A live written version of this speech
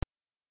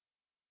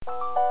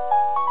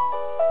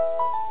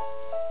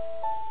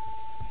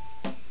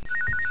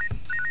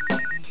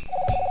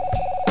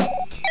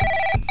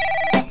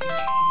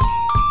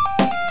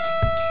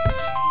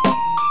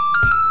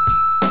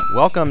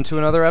Welcome to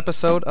another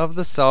episode of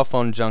the Cell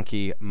Phone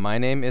Junkie. My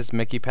name is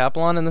Mickey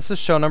Papillon, and this is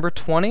show number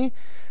 20.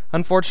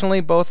 Unfortunately,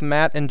 both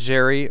Matt and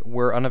Jerry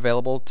were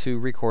unavailable to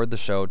record the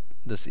show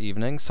this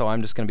evening, so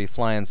I'm just going to be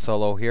flying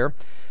solo here.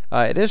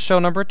 It is show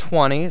number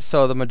 20,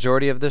 so the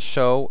majority of this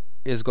show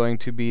is going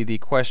to be the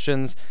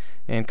questions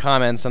and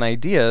comments and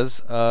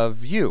ideas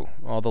of you,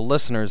 all the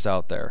listeners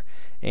out there.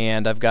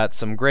 And I've got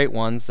some great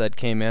ones that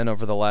came in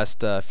over the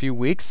last few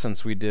weeks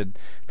since we did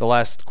the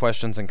last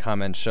questions and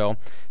comments show.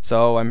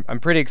 So I'm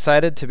pretty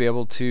excited to be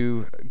able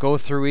to go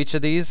through each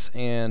of these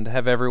and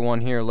have everyone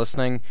here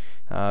listening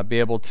be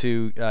able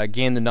to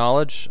gain the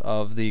knowledge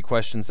of the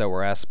questions that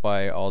were asked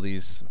by all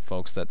these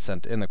folks that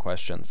sent in the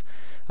questions.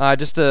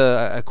 Just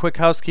a quick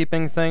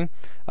housekeeping thing.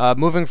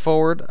 Moving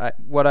forward,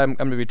 what I'm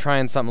going to be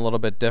trying something a little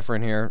bit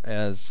different here,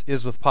 as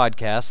is with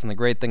podcasts, and the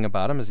great thing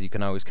about them is you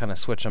can always kind of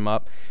switch them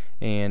up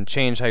and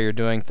change how you're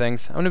doing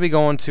things. I'm going to be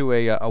going to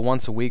a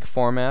once-a-week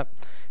format,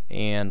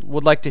 and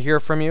would like to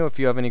hear from you if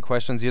you have any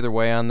questions either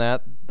way on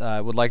that.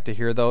 I would like to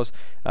hear those.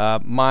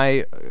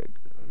 My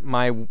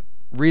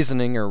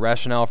reasoning or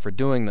rationale for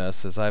doing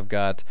this is I've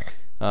got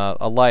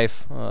a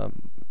life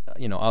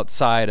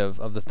outside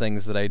of the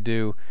things that I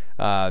do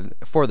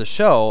for the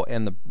show,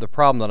 and the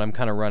problem that I'm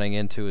kind of running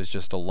into is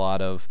just a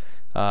lot of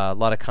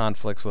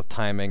conflicts with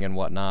timing and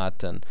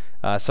whatnot, and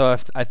so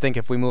I think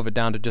if we move it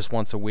down to just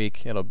once a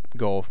week, it'll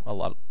go a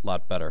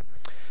lot better.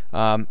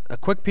 A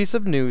quick piece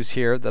of news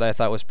here that I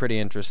thought was pretty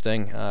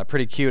interesting,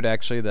 pretty cute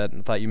actually, that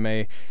I thought you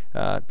may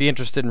be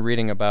interested in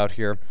reading about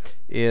here,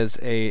 is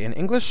an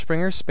English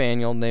Springer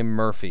Spaniel named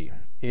Murphy.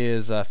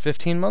 Is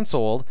 15 months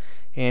old,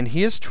 and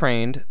he is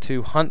trained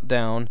to hunt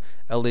down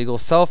illegal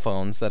cell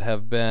phones that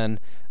have been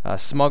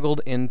smuggled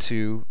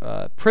into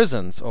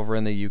prisons over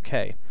in the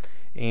UK.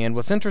 And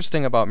what's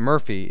interesting about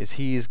Murphy is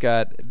he's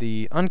got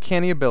the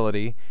uncanny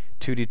ability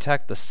to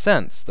detect the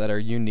scents that are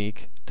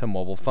unique to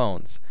mobile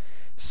phones.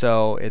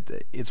 So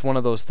it's one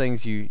of those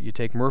things, you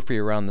take Murphy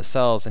around the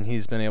cells, and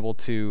he's been able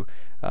to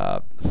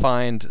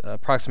find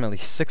approximately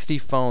 60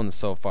 phones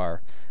so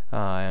far.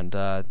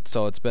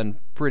 So it's been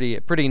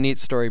pretty neat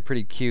story,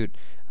 pretty cute.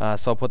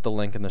 So I'll put the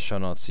link in the show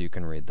notes so you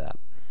can read that.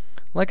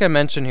 Like I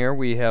mentioned here,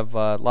 we have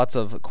lots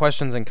of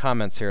questions and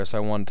comments here, so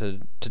I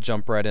wanted to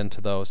jump right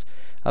into those.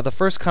 The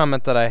first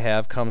comment that I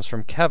have comes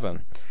from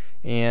Kevin.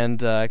 And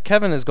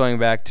Kevin is going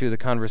back to the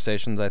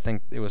conversations I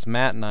think it was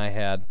Matt and I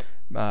had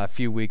a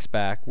few weeks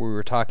back where we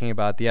were talking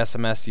about the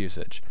SMS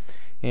usage.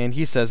 And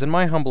he says, in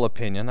my humble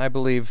opinion, I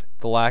believe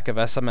the lack of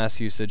SMS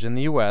usage in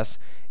the U.S.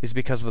 is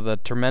because of the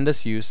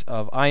tremendous use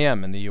of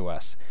IM in the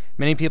U.S.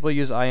 Many people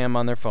use IM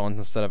on their phones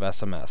instead of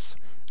SMS.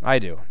 I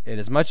do. It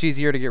is much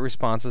easier to get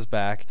responses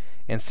back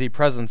and see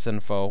presence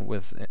info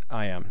with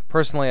IM.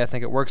 Personally, I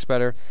think it works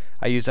better.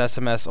 I use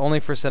SMS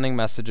only for sending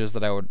messages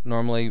that I would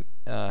normally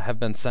have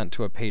been sent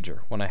to a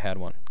pager when I had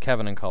one.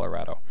 Kevin in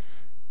Colorado.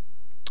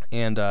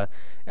 And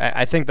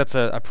I think that's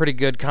a pretty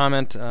good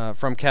comment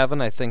from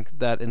Kevin. I think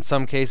that in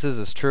some cases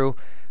is true,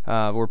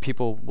 where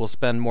people will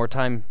spend more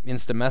time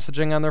instant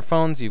messaging on their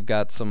phones. You've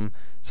got some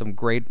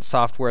great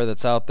software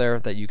that's out there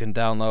that you can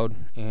download,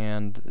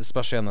 and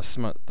especially on the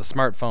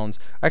smartphones.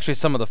 Actually,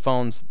 some of the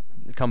phones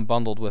come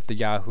bundled with the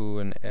Yahoo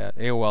and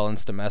AOL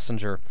Instant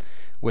Messenger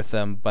with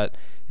them. But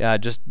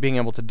just being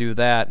able to do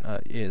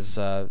that is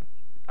I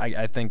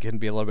think can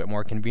be a little bit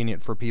more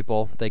convenient for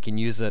people. They can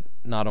use it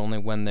not only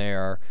when they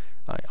are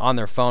on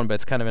their phone, but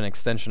it's kind of an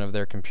extension of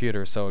their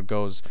computer, so it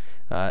goes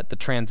the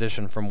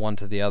transition from one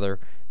to the other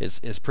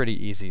is pretty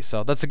easy.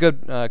 So that's a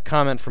good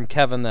comment from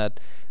Kevin, that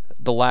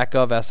the lack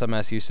of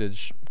SMS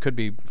usage could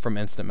be from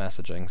instant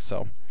messaging.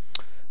 So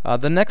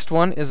the next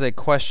one is a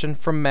question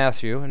from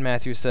Matthew, and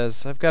Matthew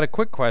says, I've got a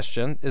quick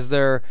question. Are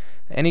there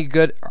any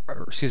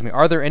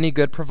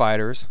good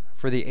providers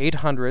for the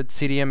 800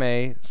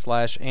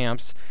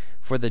 CDMA/amps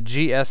for the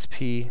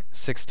GSP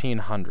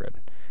 1600?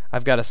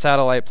 I've got a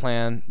satellite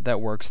plan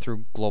that works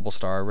through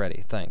Globalstar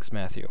already. Thanks,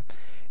 Matthew.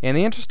 And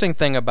the interesting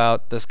thing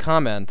about this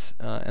comment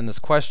and this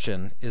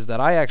question is that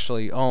I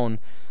actually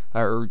have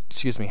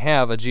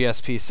a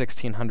GSP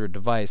 1600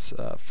 device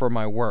for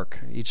my work.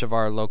 Each of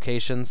our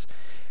locations,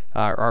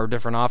 our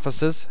different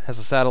offices, has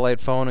a satellite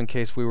phone in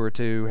case we were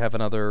to have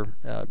another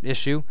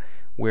issue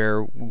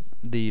where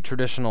the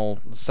traditional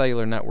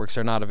cellular networks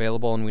are not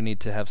available and we need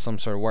to have some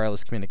sort of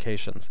wireless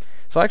communications.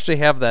 So I actually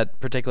have that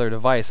particular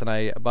device,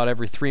 and about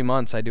every 3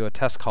 months I do a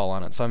test call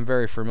on it, so I'm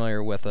very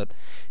familiar with it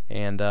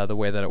and the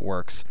way that it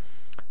works.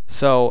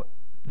 So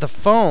the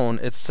phone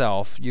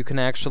itself, you can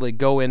actually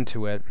go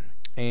into it,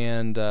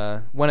 and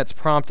when it's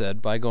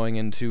prompted by going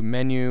into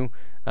menu,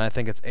 I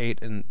think it's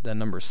 8 and then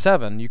number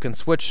 7, you can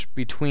switch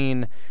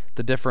between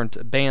the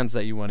different bands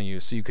that you want to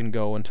use. So you can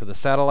go into the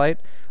satellite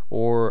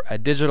or a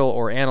digital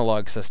or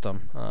analog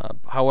system.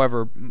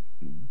 However,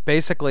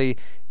 basically,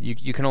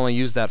 you can only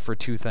use that for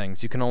two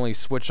things. You can only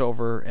switch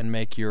over and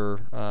make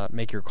your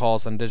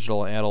calls on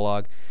digital and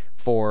analog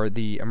for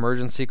the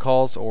emergency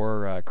calls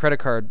or credit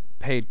card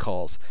paid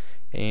calls.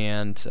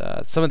 And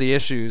some of the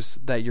issues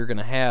that you're going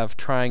to have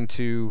trying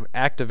to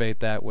activate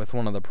that with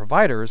one of the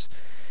providers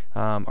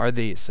are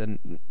these.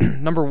 And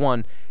number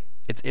one,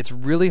 it's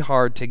really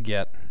hard to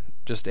get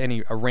just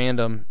a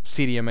random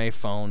CDMA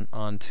phone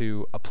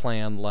onto a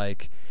plan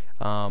like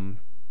Verizon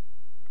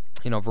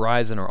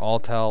or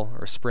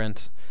Alltel or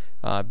Sprint,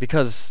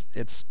 because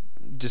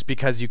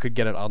you could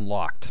get it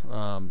unlocked,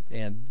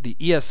 and the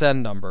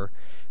ESN number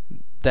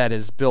that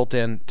is built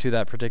into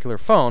that particular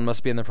phone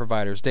must be in the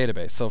provider's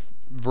database. So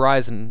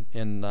Verizon,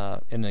 in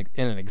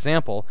an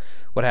example,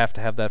 would have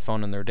to have that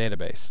phone in their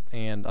database.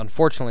 And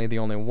unfortunately, the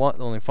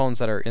only phones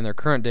that are in their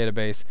current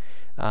database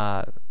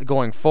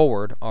going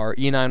forward are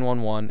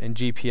E911 and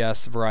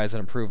GPS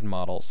Verizon approved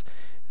models.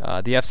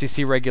 The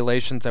FCC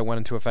regulations that went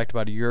into effect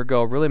about a year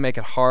ago really make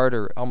it hard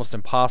or almost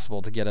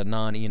impossible to get a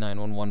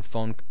non-E911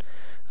 phone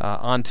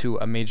onto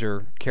a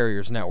major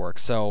carrier's network.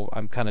 So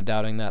I'm kind of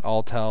doubting that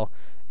Alltel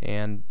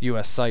and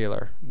US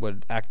Cellular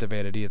would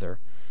activate it either.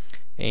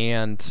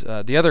 And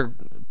the other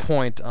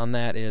point on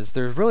that is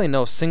there's really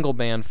no single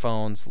band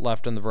phones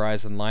left in the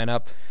Verizon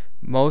lineup.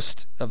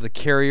 Most of the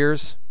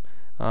carriers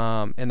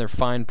in their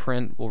fine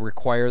print will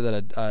require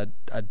that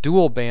a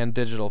dual band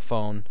digital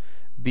phone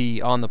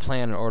be on the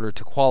plan in order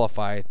to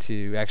qualify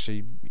to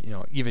actually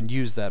even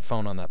use that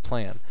phone on that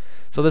plan.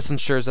 So this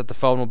ensures that the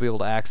phone will be able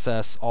to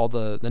access all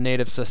the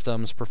native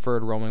systems,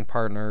 preferred roaming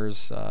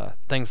partners,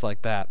 things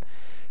like that,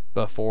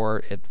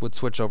 before it would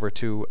switch over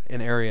to an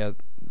area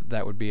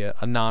that would be a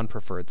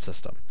non-preferred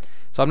system.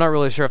 So I'm not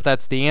really sure if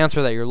that's the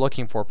answer that you're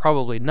looking for.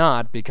 Probably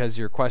not, because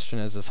your question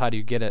is how do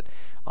you get it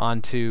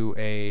onto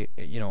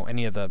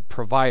any of the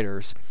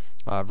providers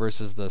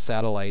versus the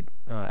satellite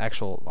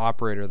actual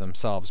operator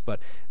themselves.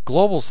 But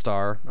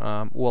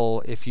Globalstar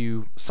will, if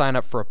you sign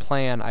up for a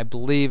plan, I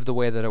believe the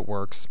way that it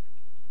works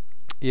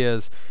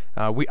is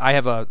I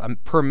have a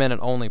per minute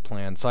only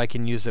plan, so I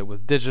can use it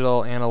with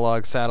digital,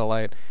 analog,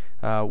 satellite,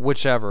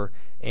 whichever,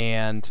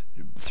 and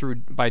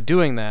by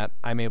doing that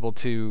I'm able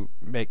to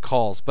make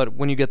calls. But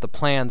when you get the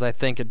plans, I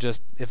think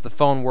if the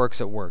phone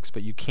works, it works,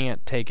 but you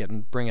can't take it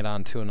and bring it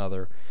onto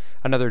another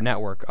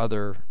network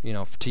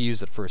to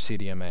use it for a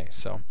CDMA.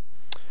 So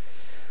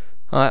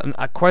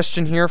a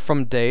question here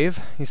from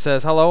Dave. He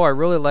says, "Hello, I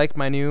really like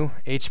my new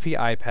HP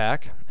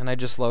iPack, and I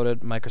just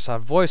loaded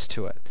Microsoft Voice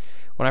to it.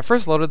 When I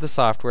first loaded the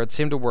software, it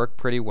seemed to work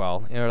pretty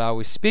well, and it would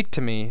always speak to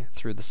me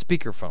through the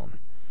speakerphone.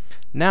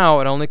 Now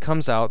it only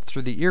comes out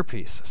through the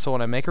earpiece, so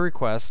when I make a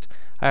request,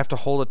 I have to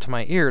hold it to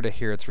my ear to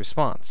hear its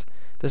response.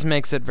 This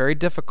makes it very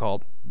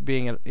difficult,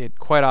 being it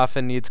quite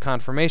often needs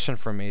confirmation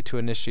from me to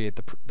initiate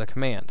the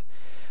command.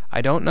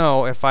 I don't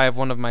know if I have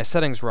one of my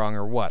settings wrong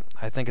or what.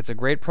 I think it's a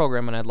great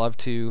program, and I'd love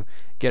to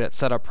get it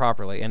set up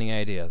properly. Any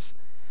ideas?"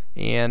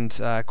 And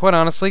quite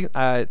honestly,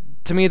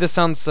 to me this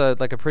sounds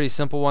like a pretty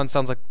simple one.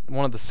 Sounds like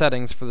one of the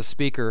settings for the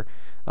speaker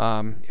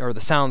or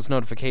the sounds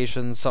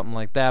notifications, something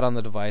like that on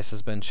the device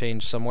has been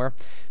changed somewhere.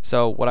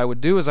 So what I would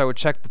do is I would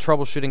check the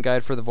troubleshooting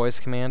guide for the voice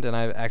command, and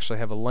I actually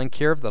have a link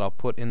here that I'll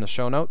put in the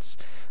show notes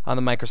on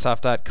the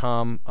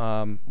Microsoft.com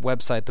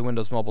website, the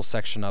Windows Mobile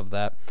section of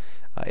that.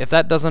 If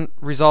that doesn't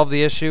resolve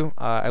the issue,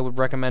 I would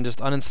recommend just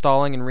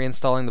uninstalling and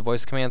reinstalling the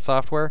voice command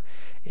software.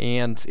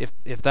 And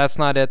if that's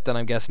not it, then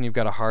I'm guessing you've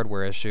got a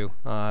hardware issue.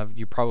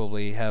 You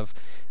probably have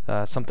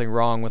something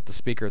wrong with the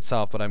speaker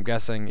itself, but I'm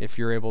guessing if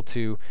you're able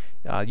to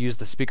use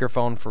the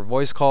speakerphone for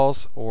voice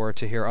calls or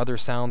to hear other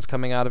sounds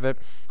coming out of it,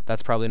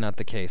 that's probably not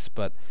the case.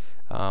 But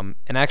and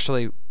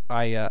actually,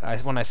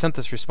 when I sent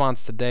this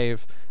response to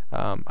Dave,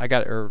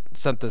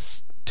 sent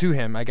this to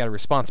him, I got a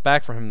response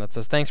back from him that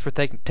says, "Thanks for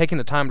taking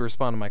the time to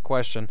respond to my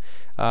question.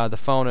 The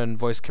phone and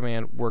voice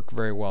command work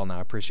very well now.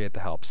 I appreciate the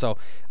help." So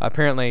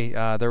apparently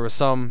there was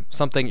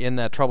something in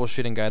that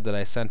troubleshooting guide that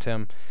I sent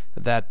him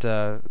that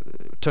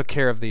took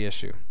care of the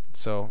issue.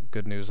 So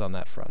good news on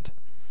that front.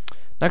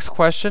 Next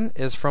question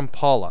is from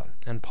Paula,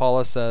 and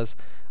Paula says,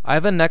 "I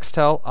have a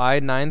Nextel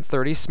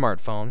i930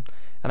 smartphone,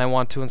 and I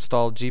want to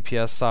install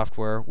GPS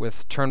software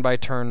with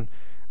turn-by-turn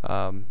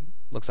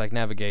looks like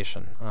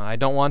navigation. I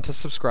don't want to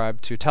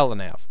subscribe to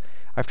Telenav.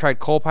 I've tried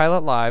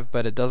Copilot Live,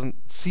 but it doesn't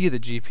see the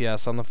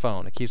GPS on the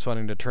phone. It keeps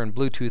wanting to turn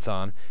Bluetooth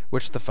on,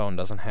 which the phone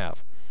doesn't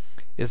have.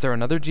 Is there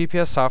another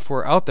GPS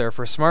software out there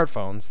for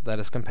smartphones that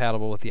is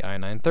compatible with the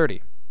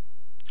i930?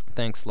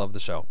 Thanks, love the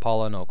show."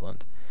 Paula in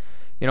Oakland.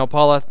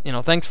 Paula,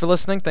 thanks for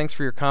listening. Thanks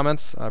for your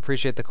comments. I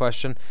appreciate the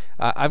question.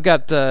 I've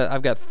got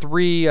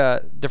 3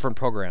 different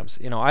programs.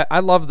 I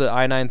love the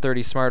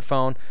i930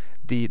 smartphone.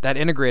 That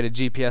integrated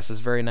GPS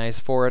is very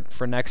nice for it,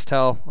 for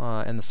Nextel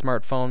and the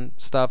smartphone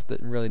stuff.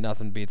 That really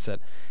nothing beats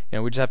it.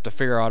 We just have to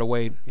figure out a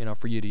way,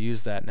 for you to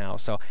use that now.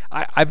 So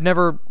I've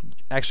never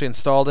actually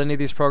installed any of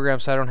these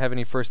programs, so I don't have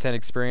any first-hand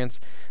experience.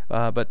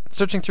 But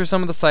searching through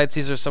some of the sites,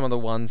 these are some of the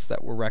ones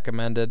that were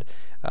recommended.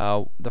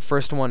 The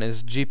first one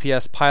is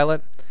GPS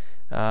Pilot,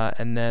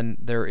 and then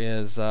there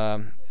is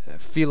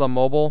Fila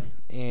Mobile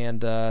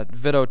and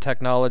Vido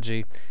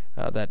Technology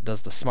that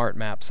does the Smart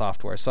Map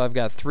software. So I've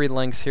got 3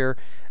 links here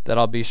that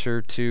I'll be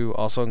sure to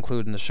also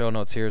include in the show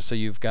notes here, so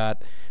you've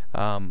got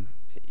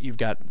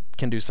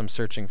can do some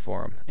searching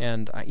for them.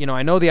 And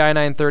I know the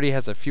i930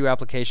 has a few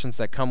applications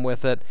that come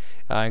with it,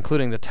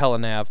 including the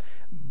Telenav,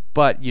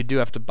 but you do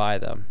have to buy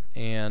them.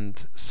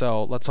 And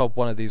so let's hope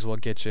one of these will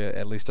get you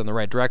at least in the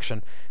right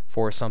direction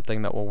for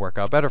something that will work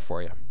out better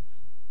for you.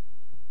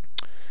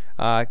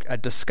 A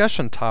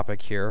discussion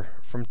topic here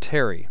from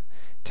Terry.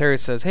 Terry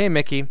says, "Hey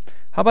Mickey,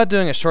 how about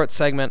doing a short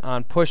segment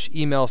on push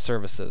email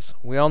services?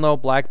 We all know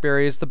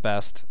BlackBerry is the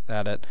best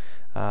at it,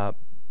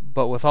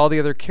 but with all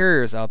the other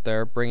carriers out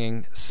there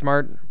bringing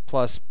smart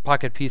plus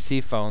Pocket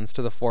PC phones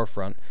to the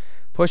forefront,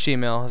 push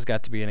email has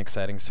got to be an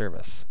exciting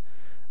service.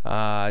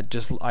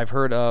 I've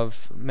heard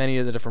of many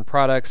of the different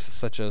products,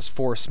 such as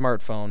for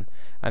smartphone.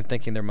 I'm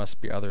thinking there must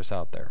be others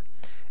out there."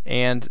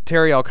 And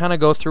Terry, I'll kind of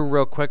go through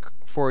real quick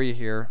for you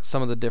here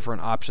some of the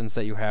different options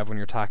that you have when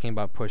you're talking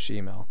about push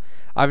email.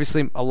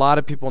 Obviously, a lot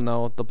of people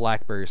know the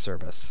BlackBerry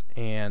service,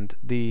 and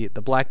the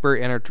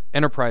BlackBerry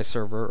Enterprise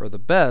server, or the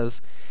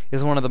BES,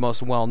 is one of the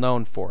most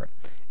well-known for it,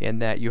 in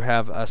that you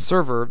have a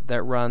server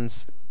that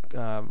runs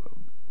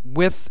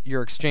with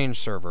your Exchange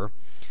server,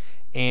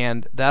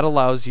 and that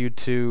allows you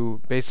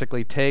to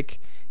basically take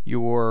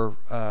your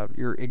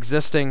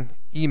existing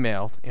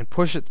email and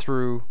push it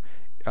through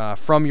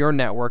from your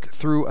network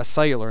through a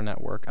cellular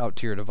network out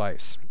to your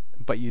device.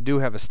 But you do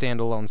have a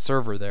standalone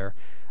server there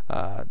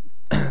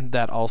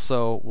that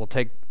also will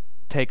take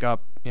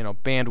up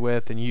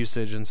bandwidth and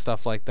usage and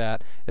stuff like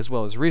that, as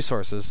well as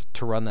resources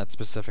to run that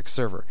specific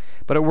server.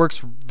 But it works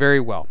very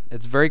well.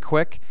 It's very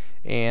quick,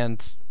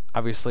 and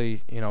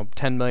obviously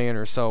 10 million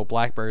or so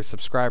BlackBerry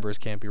subscribers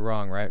can't be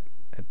wrong, right?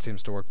 It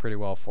seems to work pretty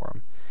well for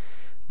them.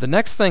 The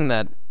next thing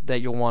that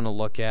you'll want to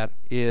look at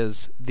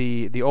is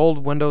the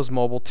old Windows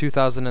Mobile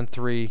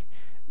 2003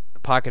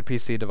 Pocket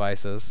PC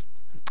devices.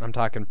 I'm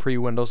talking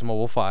pre-Windows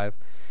Mobile 5,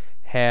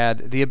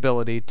 had the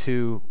ability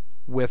to,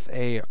 with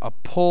a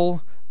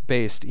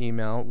pull-based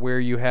email, where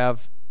you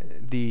have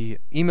the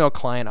email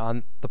client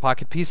on the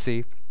Pocket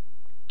PC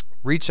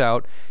reach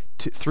out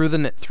through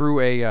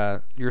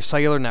your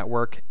cellular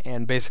network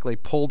and basically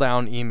pull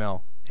down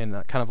email in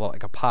kind of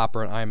like a POP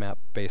or an IMAP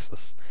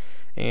basis.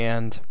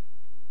 And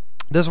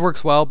this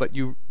works well, but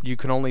you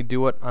can only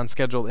do it on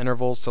scheduled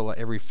intervals, so like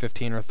every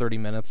 15 or 30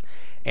 minutes,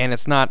 and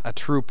it's not a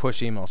true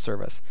push email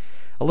service.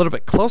 A little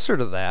bit closer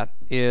to that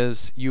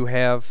is you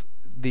have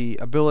the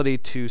ability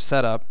to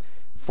set up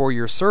for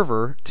your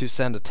server to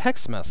send a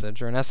text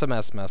message or an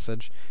SMS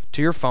message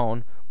to your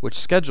phone, which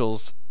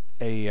schedules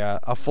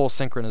a full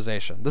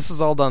synchronization. This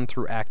is all done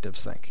through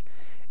ActiveSync,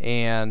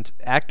 and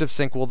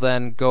ActiveSync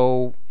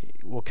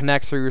will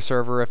connect through your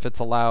server if it's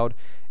allowed,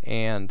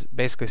 and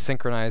basically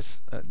synchronize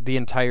the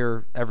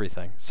entire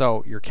everything.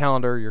 So your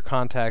calendar, your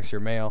contacts,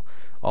 your mail,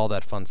 all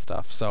that fun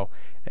stuff. So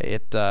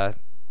it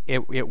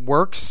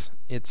works.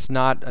 It's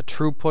not a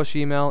true push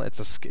email. It's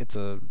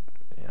a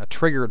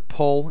triggered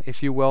pull,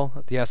 if you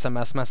will. The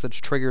SMS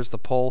message triggers the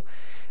pull.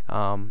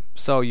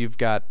 So you've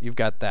got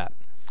that.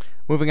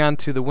 Moving on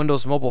to the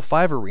Windows Mobile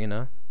 5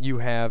 arena, you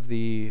have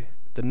the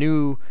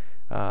new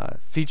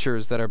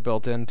features that are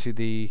built into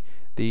the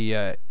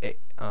AKU2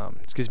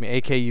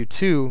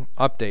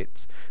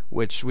 updates,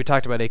 which we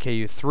talked about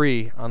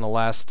AKU3 on the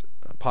last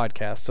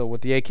podcast. So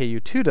what the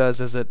AKU2 does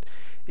is it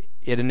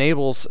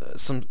enables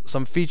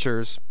some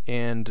features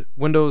in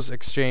Windows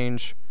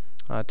Exchange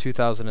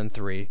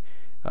 2003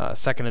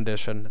 second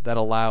edition that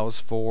allows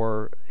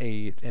for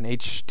an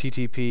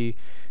HTTP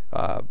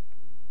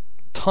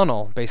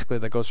tunnel, basically,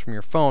 that goes from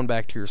your phone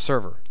back to your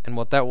server. And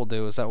what that will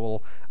do is that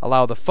will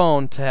allow the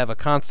phone to have a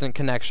constant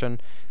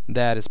connection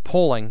that is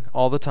polling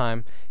all the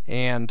time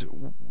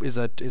and is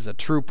a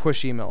true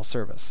push email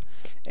service.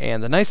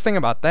 And the nice thing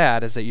about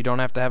that is that you don't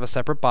have to have a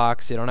separate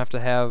box. You don't have to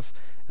have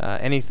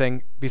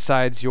anything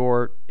besides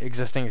your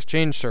existing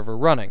Exchange server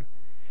running.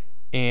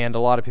 And a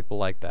lot of people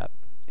like that.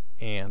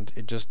 And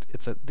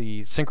it's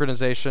the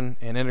synchronization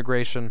and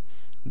integration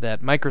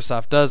that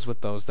Microsoft does with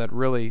those that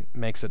really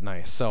makes it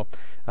nice. So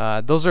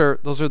those are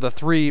the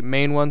three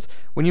main ones.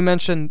 When you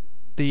mention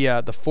the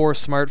for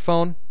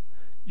smartphone,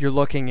 you're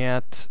looking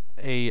at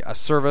a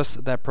service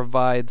that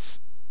provides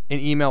an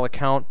email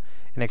account,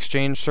 an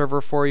Exchange server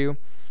for you,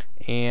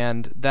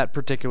 and that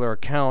particular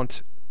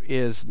account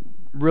is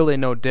really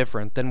no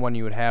different than one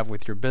you would have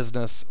with your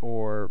business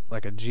or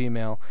like a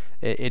Gmail.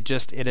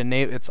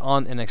 It's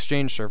on an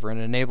Exchange server and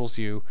enables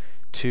you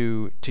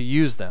to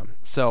use them.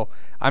 So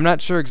I'm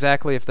not sure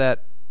exactly if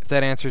that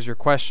answers your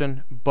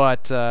question,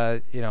 but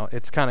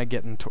it's kind of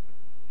getting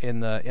in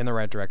the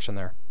right direction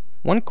there.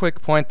 One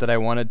quick point that I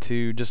wanted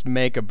to just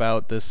make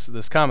about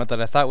this comment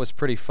that I thought was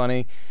pretty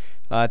funny,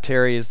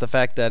 Terry, is the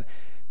fact that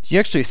you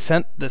actually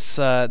sent this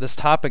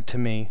topic to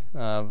me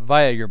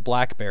via your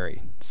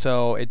BlackBerry.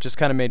 So it just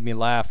kind of made me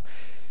laugh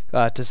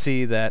to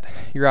see that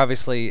you're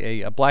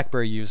obviously a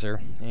BlackBerry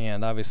user,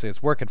 and obviously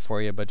it's working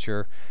for you, but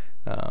you're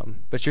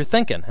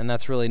thinking, and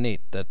that's really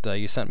neat that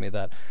you sent me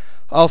that.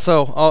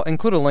 Also, I'll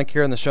include a link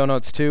here in the show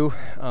notes too,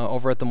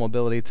 over at the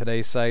Mobility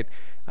Today site.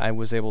 I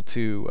was able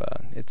to.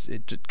 It's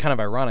kind of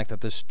ironic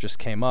that this just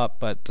came up,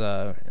 but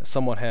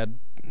someone had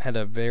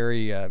a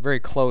very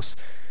close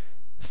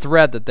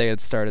thread that they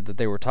had started that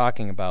they were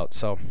talking about.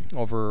 So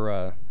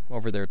over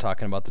over there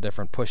talking about the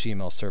different push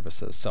email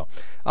services. So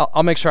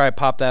I'll make sure I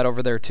pop that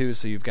over there too,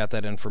 so you've got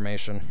that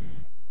information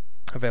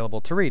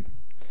available to read.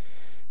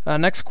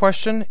 Next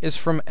question is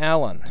from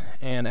Alan,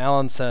 and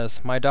Alan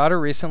says, my daughter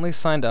recently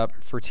signed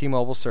up for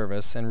T-Mobile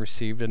service and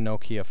received a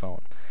Nokia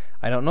phone.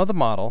 I don't know the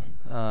model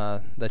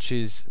that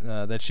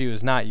she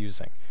was not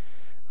using.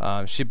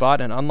 She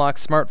bought an unlocked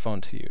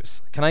smartphone to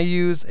use. Can I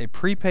use a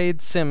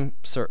prepaid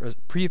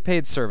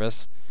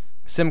service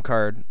SIM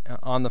card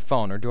on the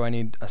phone, or do I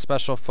need a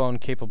special phone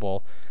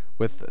capable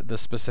with the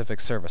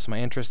specific service? My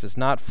interest is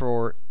not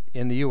for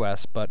in the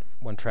U.S., but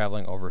when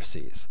traveling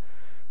overseas.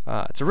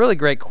 It's a really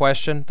great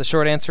question. The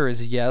short answer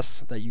is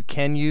yes, that you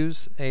can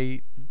use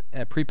a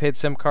prepaid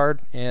SIM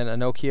card in a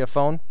Nokia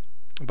phone,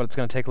 but it's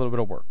going to take a little bit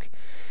of work.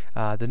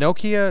 The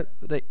Nokia,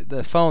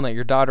 the phone that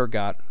your daughter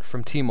got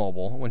from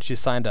T-Mobile when she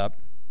signed up,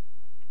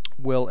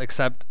 will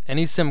accept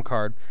any SIM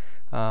card,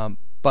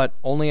 but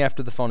only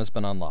after the phone has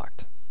been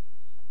unlocked.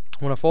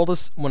 When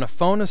a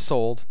phone is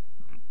sold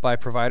by a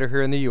provider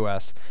here in the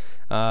U.S.,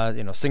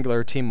 Singular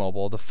or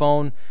T-Mobile, the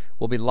phone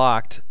will be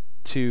locked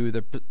to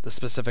the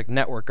specific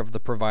network of the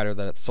provider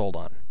that it's sold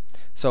on.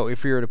 So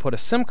if you were to put a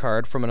SIM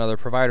card from another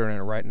provider in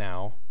it right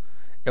now,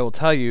 it will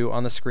tell you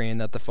on the screen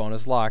that the phone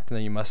is locked, and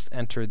then you must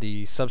enter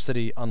the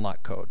subsidy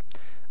unlock code.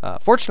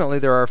 Fortunately,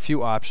 there are a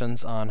few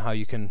options on how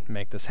you can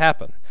make this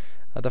happen.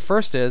 The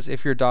first is,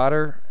 if your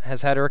daughter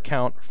has had her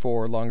account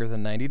for longer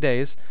than 90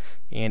 days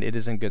and it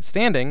is in good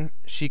standing,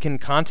 she can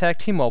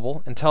contact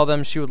T-Mobile and tell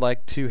them she would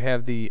like to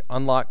have the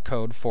unlock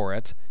code for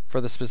it for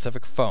the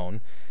specific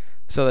phone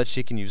so that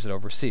she can use it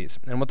overseas.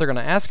 And what they're going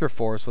to ask her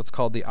for is what's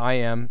called the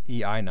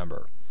IMEI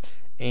number.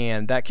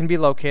 And that can be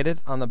located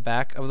on the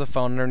back of the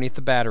phone underneath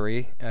the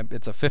battery.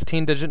 It's a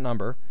 15-digit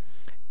number.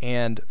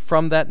 And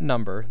from that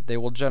number, they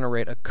will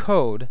generate a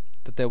code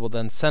that they will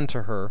then send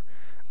to her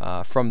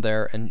from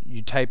there. And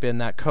you type in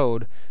that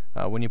code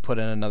when you put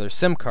in another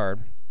SIM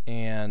card,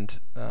 and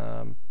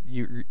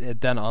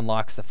it then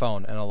unlocks the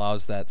phone and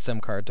allows that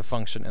SIM card to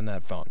function in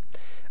that phone.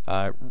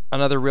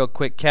 Another real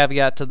quick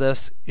caveat to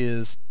this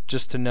is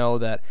just to know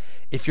that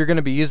if you're going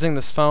to be using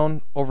this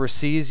phone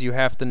overseas, you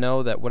have to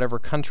know that whatever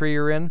country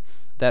you're in,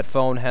 that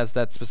phone has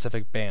that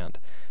specific band.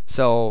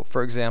 So,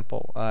 for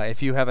example,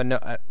 if you have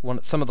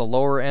some of the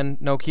lower end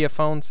Nokia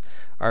phones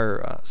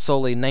are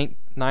solely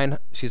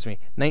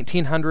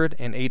 1900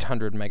 and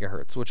 800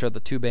 megahertz, which are the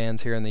two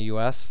bands here in the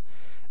U.S.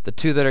 The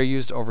two that are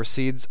used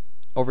overseas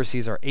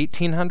are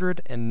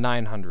 1800 and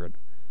 900.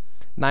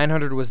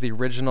 900 was the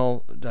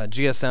original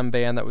GSM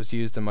band that was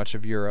used in much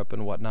of Europe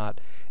and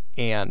whatnot,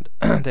 and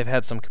they've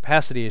had some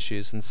capacity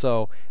issues, and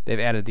so they've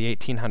added the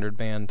 1800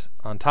 band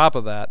on top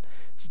of that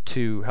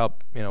to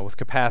help, with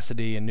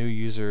capacity and new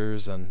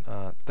users and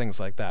things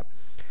like that.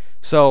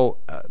 So,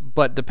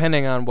 but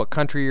depending on what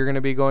country you're going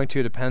to be going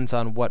to, depends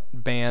on what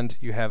band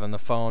you have on the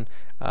phone.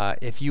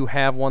 If you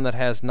have one that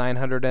has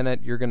 900 in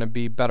it, you're going to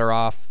be better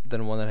off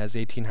than one that has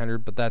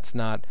 1800, but that's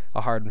not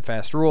a hard and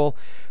fast rule.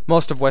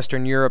 Most of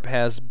Western Europe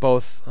has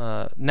both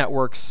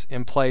networks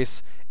in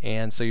place,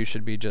 and so you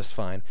should be just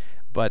fine.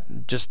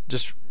 But just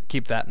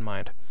keep that in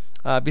mind.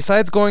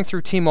 Besides going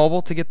through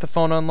T-Mobile to get the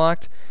phone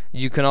unlocked,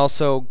 you can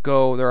also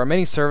go. There are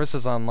many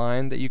services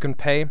online that you can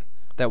pay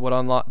that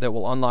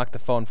will unlock the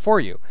phone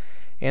for you.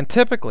 And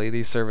typically,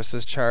 these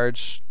services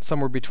charge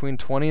somewhere between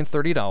 $20 and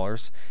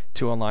 $30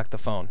 to unlock the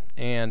phone.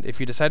 And if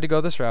you decide to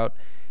go this route,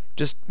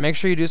 just make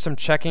sure you do some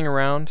checking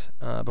around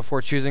before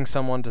choosing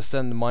someone to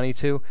send the money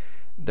to.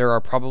 There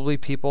are probably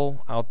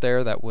people out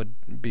there that would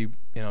be,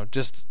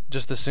 just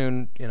as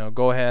soon,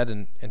 go ahead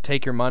and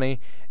take your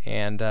money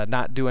and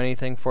not do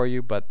anything for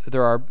you. But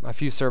there are a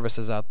few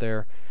services out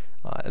there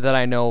that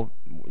I know,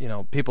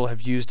 people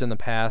have used in the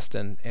past,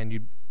 and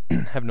you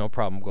have no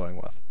problem going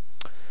with.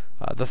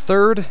 The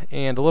third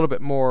and a little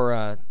bit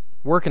more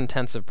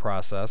work-intensive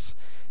process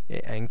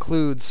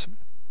includes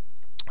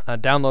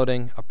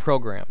downloading a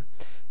program.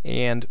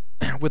 And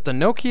with the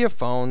Nokia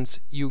phones,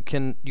 you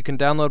can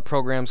download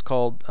programs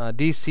called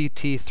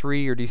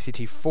DCT3 or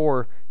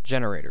DCT4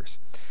 generators.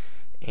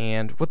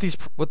 And what these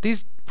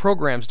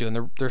programs do,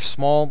 and they're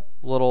small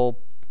little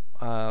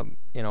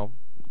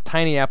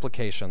tiny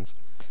applications,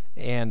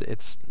 and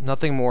it's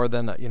nothing more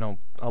than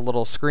a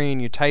little screen.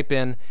 You type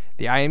in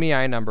the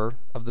IMEI number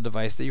of the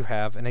device that you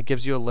have, and it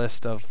gives you a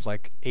list of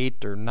like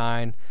 8 or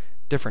 9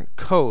 different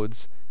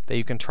codes that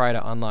you can try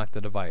to unlock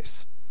the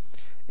device.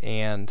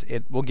 And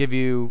it will give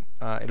you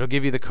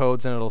the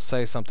codes, and it'll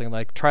say something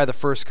like try the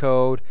first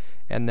code,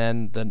 and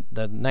then the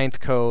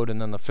 9th code,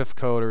 and then the 5th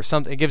code, or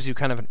something. It gives you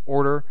kind of an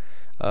order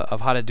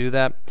of how to do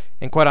that.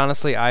 And quite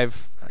honestly,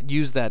 I've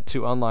used that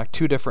to unlock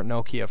 2 different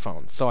Nokia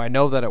phones, so I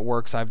know that it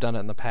works. I've done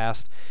it in the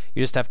past.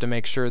 You just have to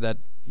make sure that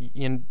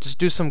you just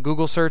do some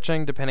Google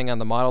searching. Depending on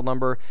the model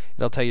number,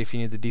 it'll tell you if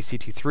you need the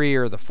DCT3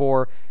 or the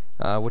 4,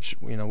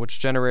 which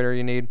generator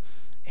you need,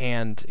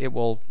 and it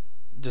will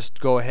just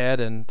go ahead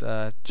and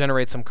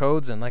generate some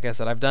codes. And like I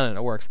said, I've done it and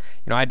it works.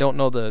 I don't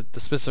know the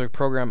specific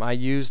program I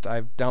used.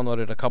 I've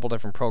downloaded a couple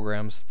different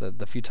programs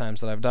the few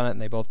times that I've done it,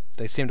 and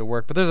they seem to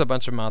work, but there's a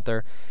bunch of them out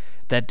there.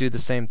 that do the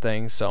same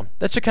thing. So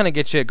that should kind of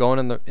get you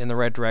going in the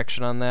right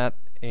direction on that.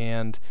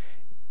 And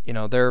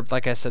they're,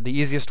 like I said, the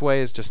easiest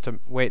way is just to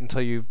wait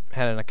until you've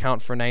had an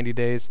account for 90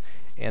 days,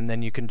 and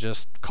then you can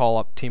just call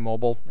up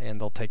T-Mobile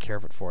and they'll take care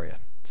of it for you.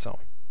 So,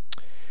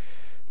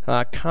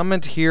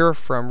 comment here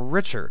from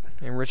Richard,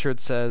 and Richard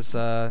says,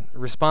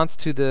 response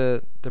to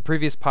the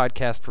previous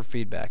podcast for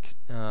feedback.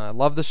 I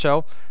love the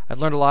show. I've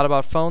learned a lot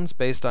about phones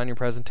based on your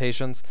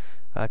presentations.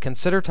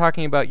 Consider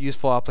talking about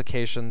useful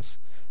applications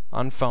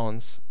on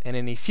phones and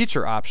any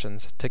future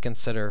options to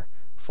consider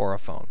for a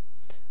phone.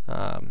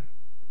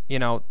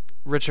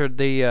 Richard,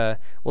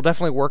 we'll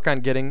definitely work on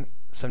getting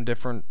some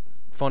different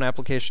phone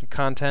application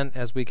content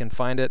as we can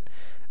find it.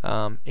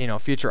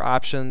 Future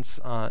options,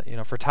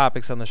 for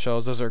topics on the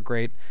shows, those are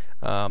great.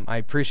 I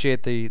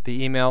appreciate the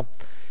email.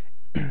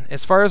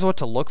 As far as what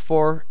to look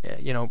for,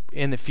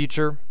 in the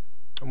future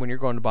when you're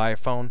going to buy a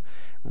phone,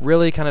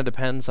 really kind of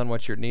depends on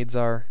what your needs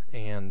are,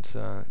 and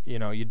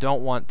you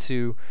don't want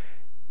to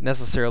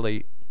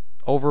necessarily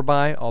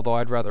overbuy, although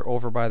I'd rather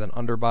overbuy than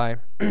underbuy,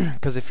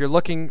 because if you're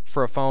looking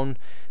for a phone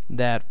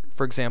that,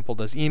 for example,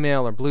 does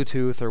email or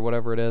Bluetooth or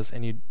whatever it is,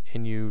 and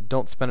you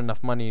don't spend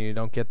enough money and you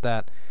don't get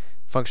that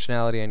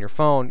functionality on your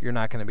phone, you're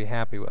not going to be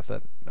happy with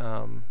it.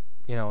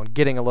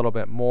 Getting a little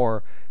bit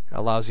more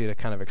allows you to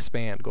kind of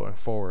expand going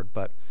forward.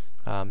 But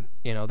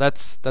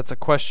that's a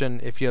question.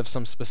 If you have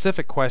some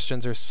specific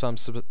questions or some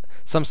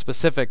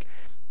specific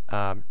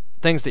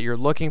things that you're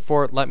looking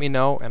for, let me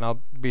know, and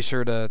I'll be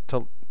sure to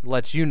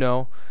let you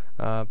know.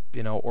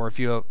 Or if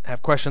you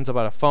have questions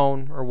about a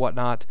phone or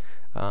whatnot.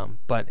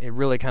 But it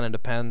really kind of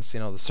depends,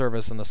 the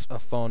service and a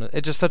phone.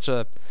 It's just such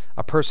a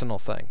personal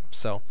thing.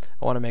 So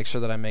I want to make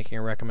sure that I'm making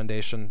a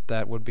recommendation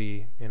that would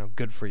be,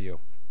 good for you.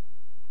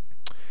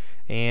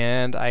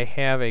 And I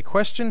have a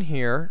question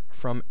here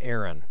from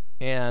Aaron.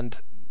 And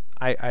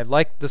I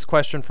like this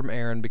question from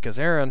Aaron because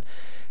Aaron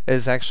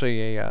is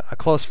actually a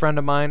close friend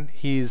of mine.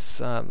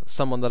 He's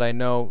someone that I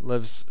know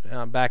lives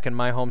back in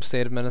my home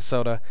state of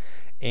Minnesota,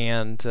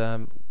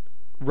 and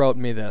wrote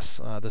me this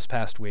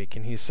past week,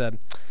 and he said,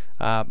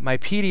 my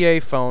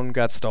PDA phone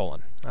got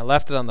stolen. I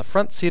left it on the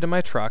front seat of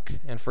my truck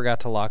and forgot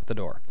to lock the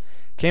door.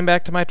 Came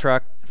back to my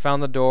truck,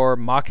 found the door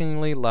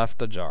mockingly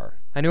left ajar.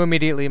 I knew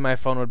immediately my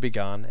phone would be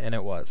gone, and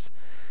it was.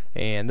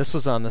 And this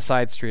was on the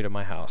side street of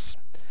my house.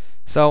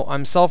 So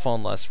I'm cell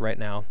phoneless right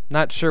now,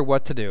 not sure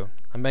what to do.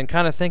 I've been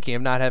kind of thinking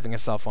of not having a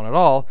cell phone at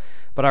all,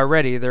 but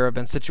already there have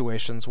been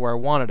situations where I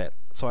wanted it,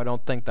 so I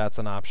don't think that's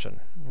an option.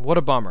 What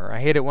a bummer. I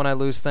hate it when I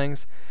lose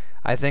things.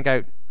 I think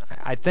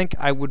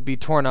I would be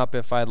torn up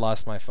if I had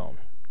lost my phone.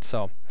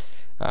 So,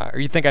 or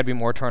you think I'd be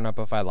more torn up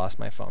if I lost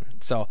my phone.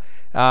 So,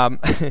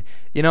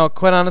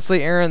 quite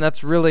honestly, Aaron,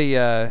 that's really,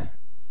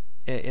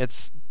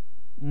 it's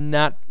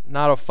not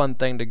a fun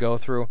thing to go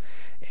through,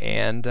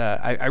 and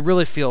I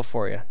really feel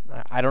for you.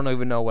 I don't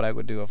even know what I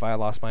would do if I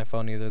lost my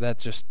phone either.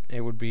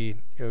 It would be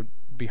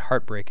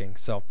heartbreaking.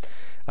 So,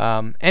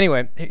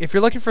 anyway, if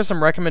you're looking for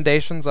some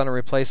recommendations on a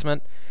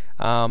replacement,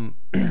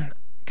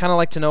 kind of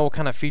like to know what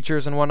kind of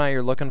features and whatnot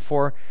you're looking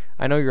for.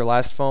 I know your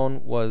last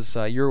phone was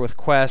you were with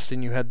Quest,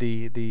 and you had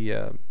the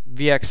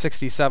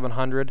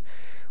VX6700,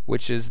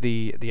 which is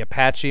the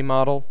Apache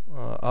model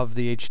of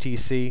the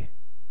HTC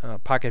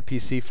Pocket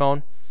PC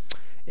phone,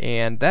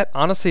 and that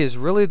honestly is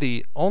really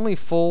the only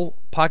full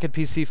Pocket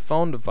PC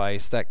phone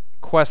device that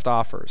Quest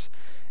offers.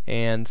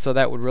 And so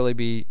that would really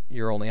be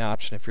your only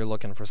option if you're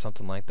looking for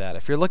something like that.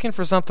 If you're looking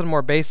for something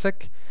more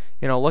basic,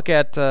 look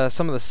at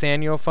some of the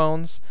Sanyo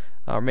phones,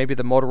 or maybe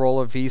the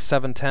Motorola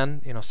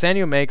V710.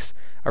 Sanyo makes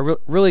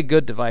really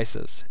good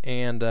devices,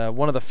 and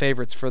one of the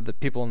favorites for the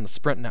people in the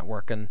Sprint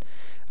network. And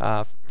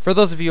for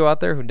those of you out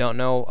there who don't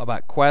know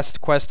about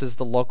Quest, Quest is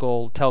the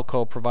local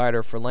telco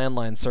provider for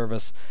landline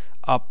service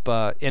up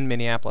in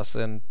Minneapolis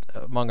and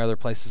among other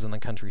places in the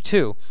country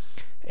too.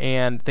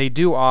 And they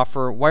do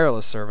offer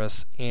wireless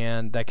service,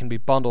 and that can be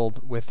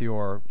bundled with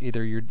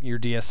either your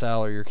DSL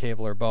or your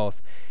cable or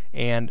both.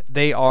 And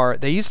they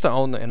used to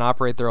own and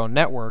operate their own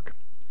network,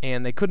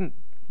 and they couldn't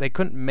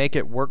make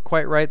it work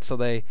quite right, so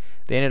they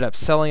ended up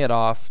selling it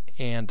off.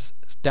 And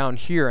down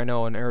here, I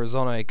know in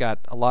Arizona,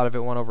 a lot of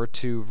it went over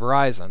to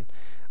Verizon,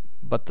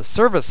 but the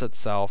service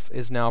itself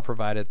is now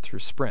provided through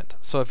Sprint.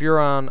 So if you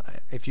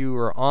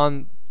were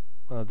on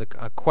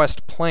a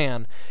Quest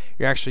plan,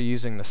 you're actually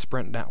using the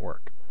Sprint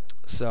network.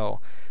 So,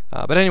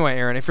 but anyway,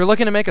 Aaron, if you're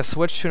looking to make a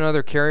switch to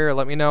another carrier,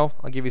 let me know.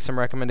 I'll give you some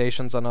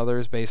recommendations on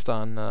others based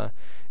on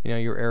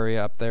your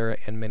area up there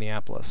in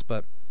Minneapolis.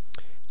 But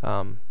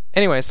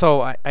anyway,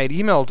 so I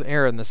emailed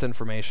Aaron this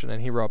information,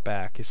 and he wrote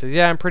back. He says,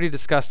 "Yeah, I'm pretty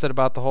disgusted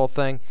about the whole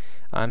thing.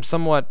 I'm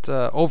somewhat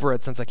over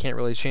it since I can't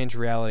really change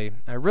reality.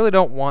 I really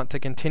don't want to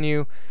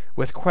continue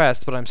with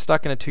Quest, but I'm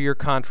stuck in a 2-year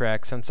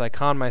contract since I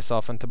conned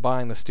myself into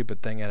buying the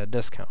stupid thing at a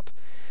discount.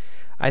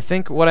 I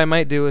think what I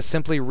might do is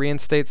simply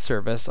reinstate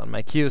service on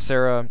my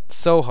Kyocera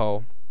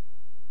Soho,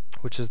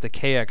 which is the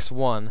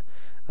KX1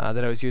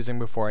 that I was using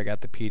before I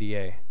got the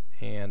PDA.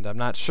 And I'm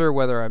not sure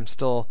whether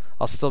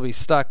I'll still be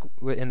stuck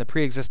in the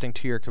pre-existing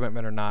 2-year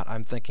commitment or not.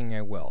 I'm thinking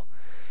I will."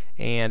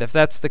 And if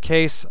that's the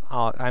case,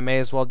 I may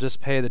as well just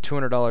pay the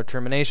 $200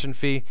 termination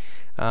fee.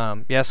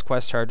 Yes,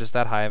 Quest charges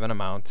that high of an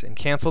amount, and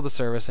cancel the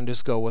service and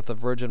just go with a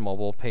Virgin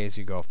Mobile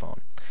pay-as-you-go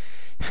phone.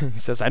 He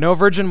says, I know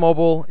Virgin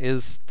Mobile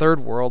is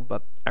third world,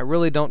 but I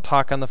really don't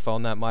talk on the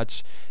phone that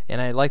much,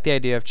 and I like the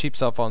idea of cheap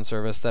cell phone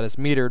service that is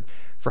metered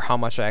for how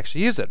much I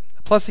actually use it.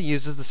 Plus, it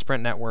uses the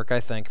Sprint network. I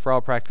think, for all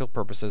practical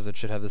purposes, it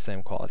should have the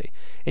same quality.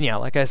 And yeah,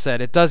 like I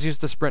said, it does use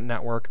the Sprint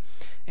network,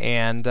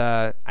 and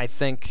I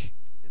think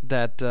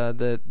that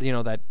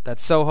that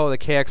Soho, the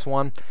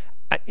KX1,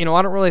 I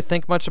don't really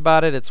think much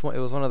about it. It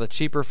was one of the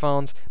cheaper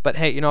phones, but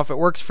hey, if it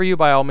works for you,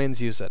 by all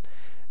means, use it.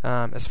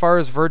 As far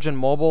as Virgin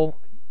Mobile,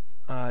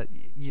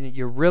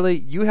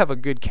 you have a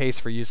good case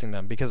for using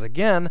them because,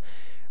 again,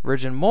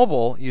 Virgin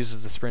Mobile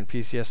uses the Sprint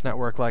PCS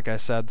network, like I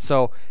said,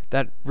 so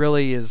that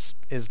really is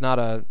not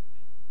a,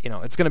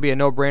 it's going to be a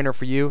no-brainer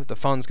for you. The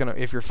phone's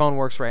if your phone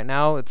works right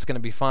now, it's going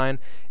to be fine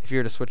if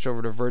you're to switch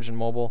over to Virgin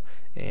Mobile.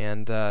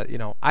 And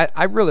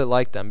I really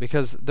like them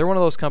because they're one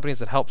of those companies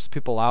that helps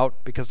people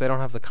out because they don't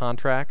have the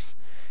contracts,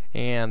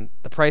 and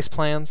the price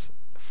plans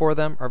for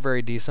them are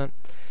very decent.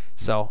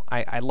 So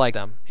I like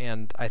them,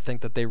 and I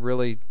think that they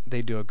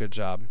do a good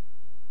job.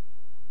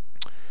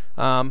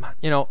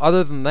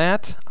 Other than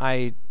that,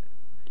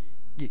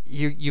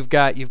 you've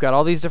got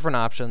all these different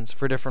options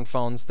for different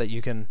phones that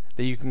you can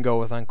go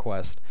with on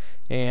Quest,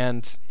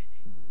 and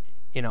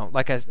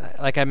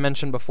like I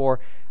mentioned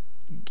before,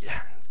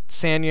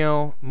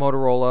 Sanyo,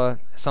 Motorola,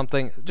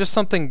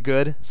 something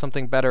good,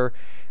 something better.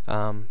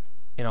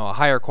 A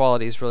higher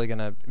quality is really going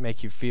to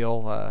make you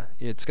feel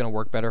it's going to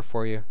work better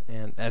for you,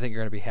 and I think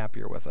you're going to be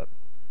happier with it.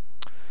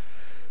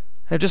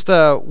 And just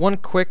one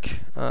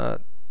quick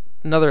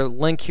another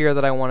link here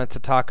that I wanted to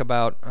talk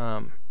about,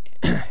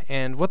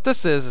 and what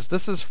this is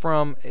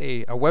from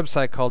a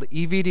website called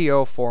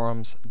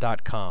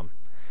evdoforums.com,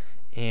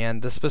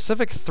 and the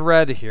specific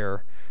thread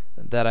here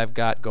that I've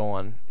got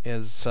going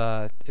is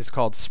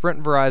called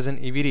Sprint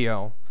Verizon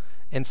EVDO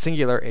and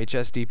Singular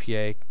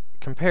HSDPA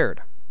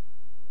compared.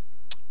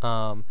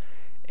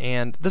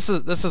 And this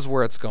is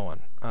where it's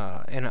going.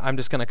 And I'm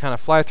just going to kind of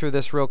fly through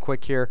this real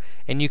quick here,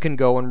 and you can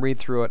go and read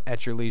through it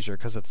at your leisure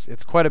because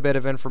it's quite a bit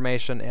of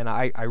information, and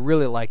I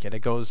really like it. It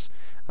goes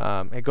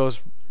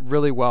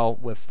really well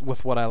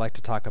with what I like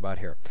to talk about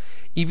here.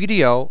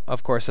 EVDO,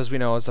 of course, as we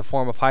know, is a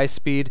form of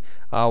high-speed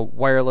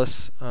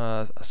wireless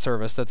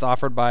service that's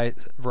offered by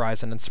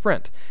Verizon and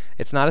Sprint.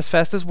 It's not as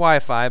fast as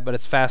Wi-Fi, but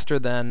it's faster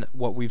than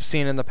what we've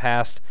seen in the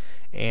past.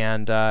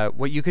 And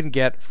what you can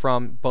get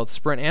from both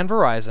Sprint and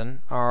Verizon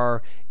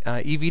are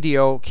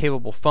EVDO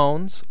capable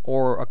phones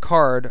or a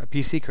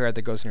PC card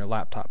that goes in your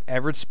laptop.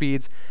 Average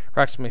speeds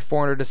approximately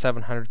 400 to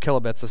 700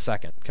 kilobits a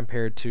second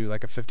compared to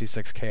like a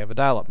 56K of a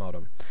dial-up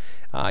modem.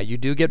 You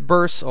do get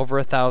bursts over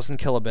 1,000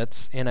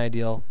 kilobits in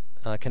ideal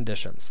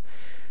conditions.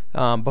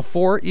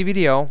 Before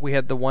EVDO, we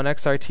had the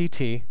 1X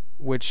RTT,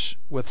 which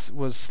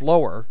was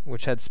slower,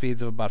 which had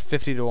speeds of about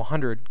 50 to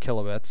 100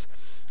 kilobits.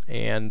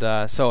 And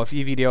so if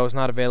EVDO is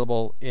not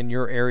available in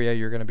your area,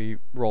 you're going to be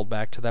rolled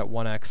back to that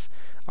 1X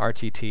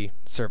RTT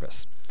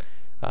service.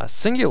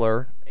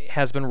 Singular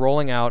has been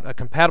rolling out a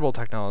compatible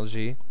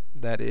technology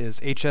that is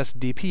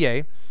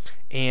HSDPA,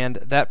 and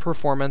that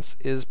performance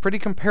is pretty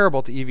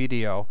comparable to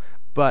EVDO,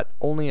 but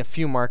only a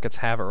few markets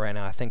have it right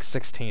now. I think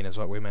 16 is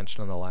what we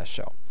mentioned on the last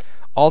show.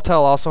 Alltel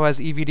also has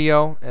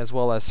EVDO as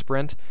well as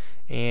Sprint,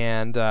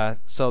 and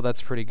so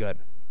that's pretty good.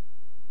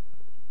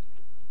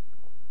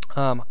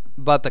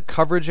 But the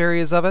coverage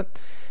areas of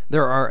it,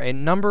 there are a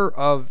number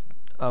of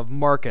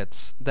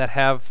markets that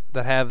have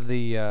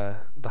the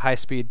high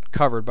speed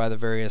covered by the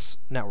various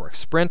networks.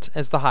 Sprint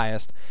is the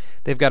highest.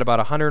 They've got about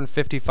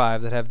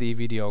 155 that have the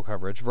EVDO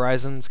coverage.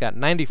 Verizon's got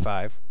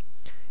 95,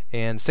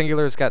 and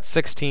Singular's got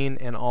 16,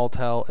 and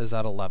Alltel is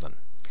at 11.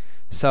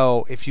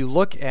 So if you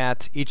look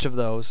at each of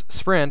those,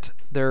 Sprint,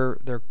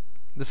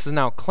 this is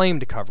now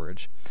claimed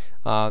coverage.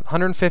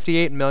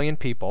 158 million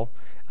people.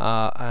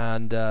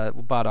 And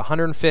about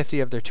 150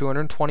 of their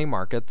 220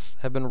 markets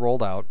have been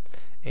rolled out,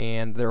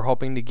 and they're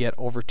hoping to get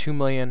over 2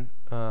 million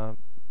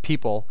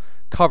people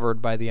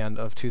covered by the end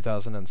of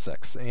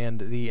 2006,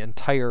 and the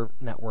entire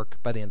network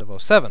by the end of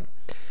 2007.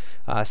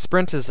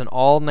 Sprint is an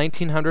all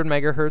 1900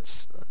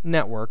 megahertz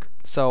network,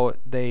 so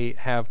they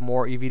have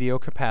more EVDO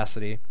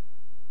capacity.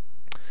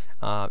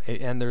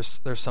 And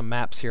there's some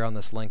maps here on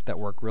this link that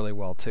work really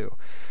well too,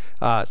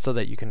 so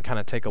that you can kind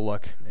of take a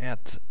look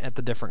at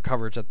the different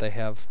coverage that they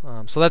have.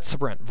 So that's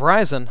Sprint.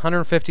 Verizon,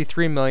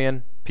 153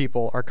 million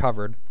people are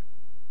covered.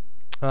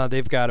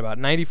 They've got about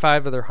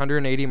 95 of their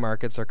 180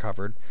 markets are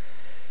covered,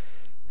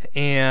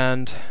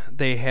 and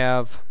they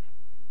have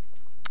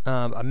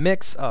a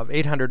mix of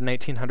 800 and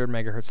 1800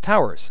 megahertz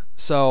towers.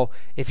 So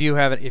if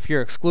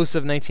you're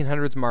exclusive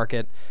 1900s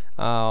market,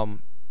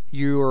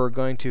 you are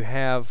going to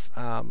have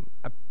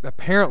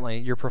apparently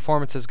your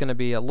performance is going to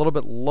be a little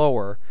bit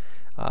lower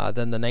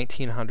than the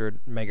 1900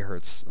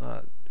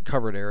 megahertz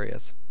covered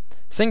areas.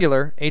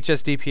 Singular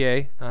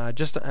HSDPA,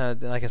 just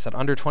like I said,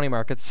 under 20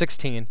 markets,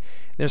 16.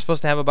 They're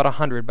supposed to have about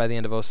 100 by the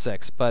end of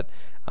 2006, but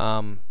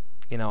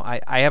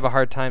I have a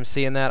hard time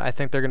seeing that. I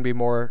think they're going to be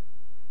more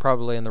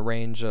probably in the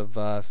range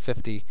of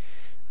 50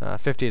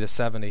 to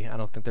 70. I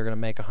don't think they're going to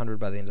make 100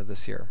 by the end of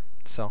this year.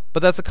 So,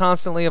 but that's a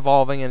constantly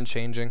evolving and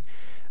changing.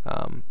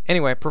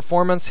 Anyway,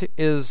 performance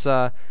is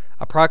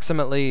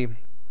approximately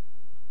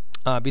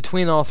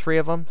between all three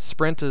of them.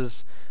 Sprint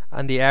is,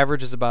 on the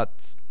average, is about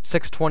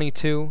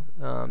 622,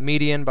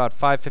 median about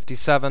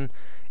 557,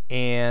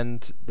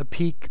 and the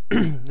peak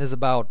is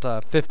about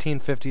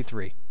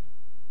 1553.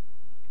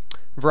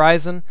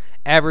 Verizon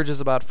average is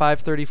about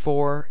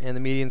 534, and the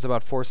median is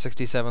about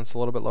 467, so a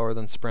little bit lower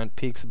than Sprint.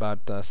 Peak's about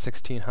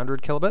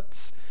 1600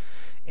 kilobits,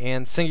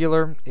 and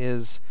Singular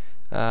is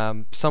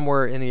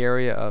somewhere in the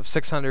area of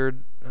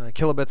 600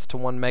 kilobits to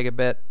 1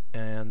 megabit,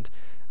 and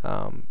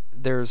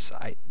there's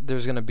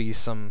going to be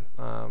some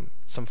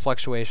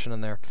fluctuation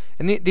in there.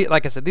 And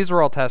like I said, these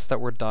were all tests that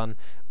were done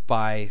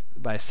by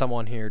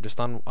someone here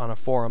just on a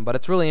forum, but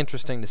it's really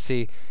interesting to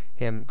see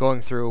him going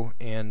through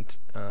and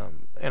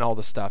all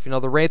the stuff.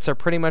 The rates are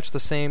pretty much the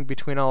same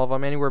between all of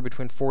them, anywhere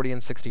between $40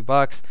 and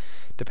 $60,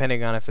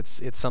 depending on if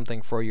it's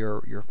something for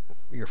your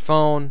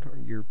phone, or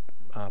your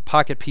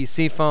pocket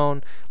PC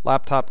phone,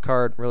 laptop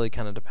card. Really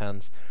kind of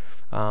depends.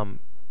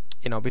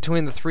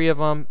 Between the three of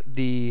them,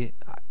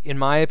 in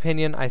my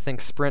opinion, I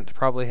think Sprint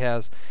probably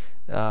has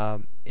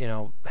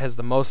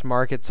the most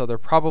market, so they're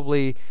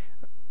probably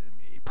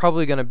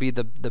going to be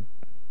the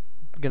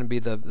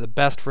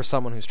best for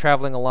someone who's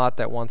traveling a lot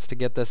that wants to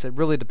get this. It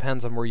really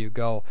depends on where you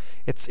go.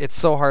 It's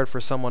so hard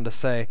for someone to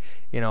say,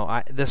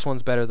 this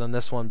one's better than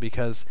this one,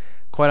 because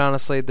quite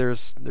honestly,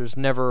 there's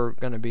never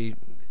going to be,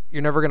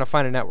 you're never going to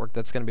find a network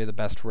that's going to be the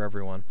best for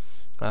everyone.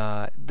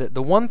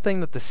 The one thing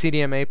that the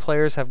CDMA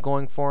players have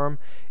going for them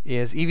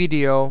is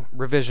EVDO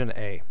Revision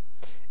A,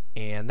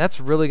 and that's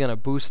really going to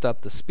boost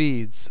up the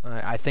speeds.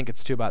 I think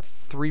it's to about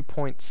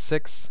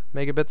 3.6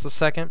 megabits a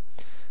second,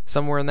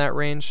 somewhere in that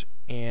range.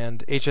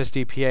 And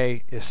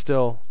HSDPA is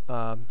still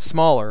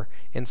smaller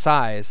in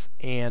size,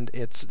 and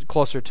it's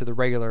closer to the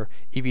regular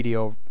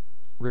EVDO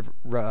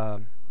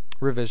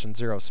Revision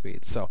 0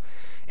 speed. So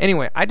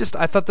anyway, I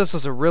thought this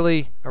was a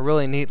really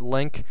neat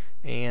link,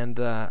 and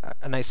a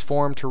nice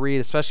forum to read,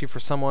 especially for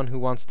someone who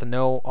wants to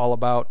know all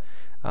about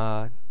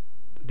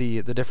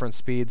the different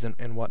speeds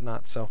and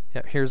whatnot. So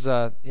yeah, here's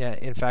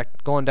in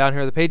fact, going down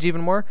here the page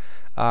even more,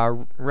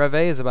 Rev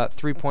A is about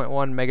 3.1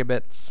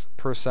 megabits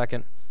per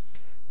second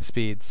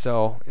speed,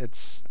 so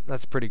that's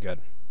pretty good,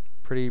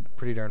 pretty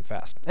darn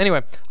fast.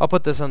 Anyway, I'll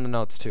put this in the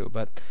notes too.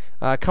 But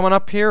coming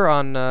up here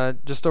on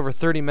just over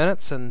 30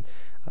 minutes, and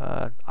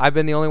I've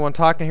been the only one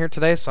talking here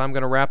today, so I'm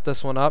going to wrap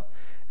this one up.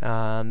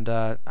 And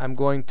I'm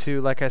going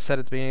to, like I said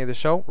at the beginning of the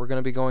show, we're going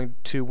to be going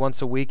to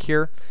once a week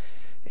here,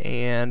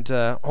 and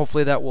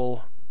hopefully that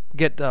will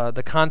get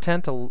the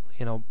content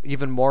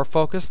even more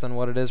focused than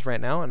what it is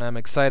right now. And I'm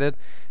excited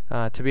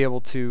to be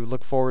able to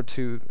look forward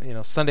to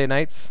Sunday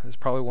nights is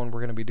probably when we're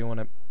going to be doing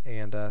it,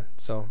 and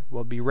so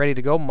we'll be ready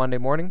to go Monday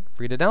morning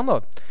for you to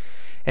download.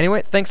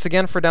 Anyway, thanks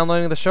again for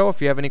downloading the show. If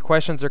you have any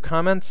questions or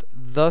comments,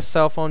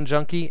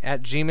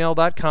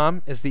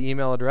 thecellphonejunkie@gmail.com is the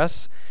email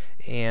address,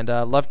 and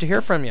love to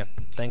hear from you.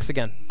 Thanks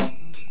again.